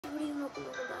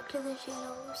welcome back to the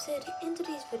channel. Sid. In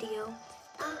today's video,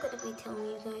 I'm going to be telling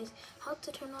you guys how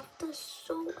to turn off the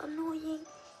so annoying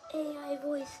AI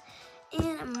voice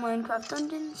in Minecraft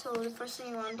Dungeons. So the first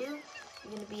thing you want to do,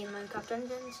 you're going to be in Minecraft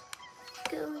Dungeons.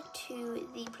 Go to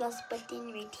the plus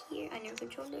button right here on your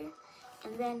controller,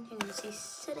 and then you're going to see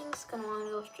settings. Going to want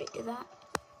to go straight to that.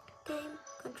 Game,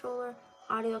 controller,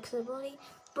 audio accessibility.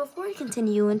 Before I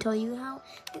continue and tell you how,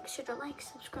 make sure to like,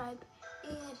 subscribe,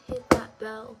 and hit that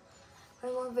bell for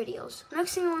more videos.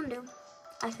 Next thing you want to do,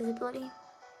 accessibility.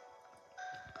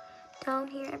 Down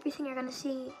here, everything you're gonna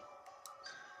see,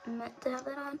 meant to have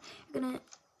that on, you're gonna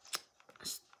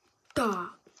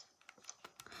stop.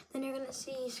 Then you're gonna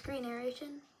see screen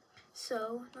narration.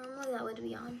 So normally that would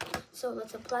be on. So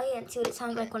let's apply it and see what it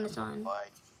sounds like when it's on.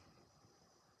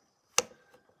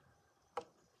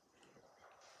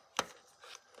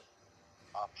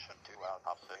 Option 2 out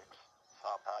of 6.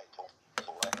 Subtitle.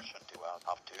 Selection 2 out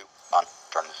of 2. On.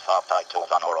 Turn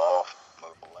subtitles on or off.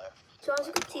 Move left. So as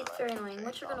you can see, it's very annoying.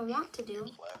 What you're going to want to do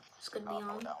is going to be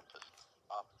on. Turn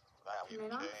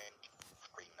it off.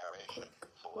 Screen narration. Click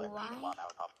Selection Y. 1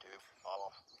 out of 2.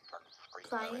 Off. Turn screen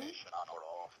Apply it. narration on or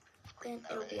off. Screen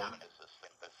Then it'll be off. narration is a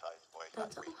synthesized voice.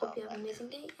 That's all. Hope you have an amazing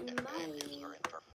day and bye.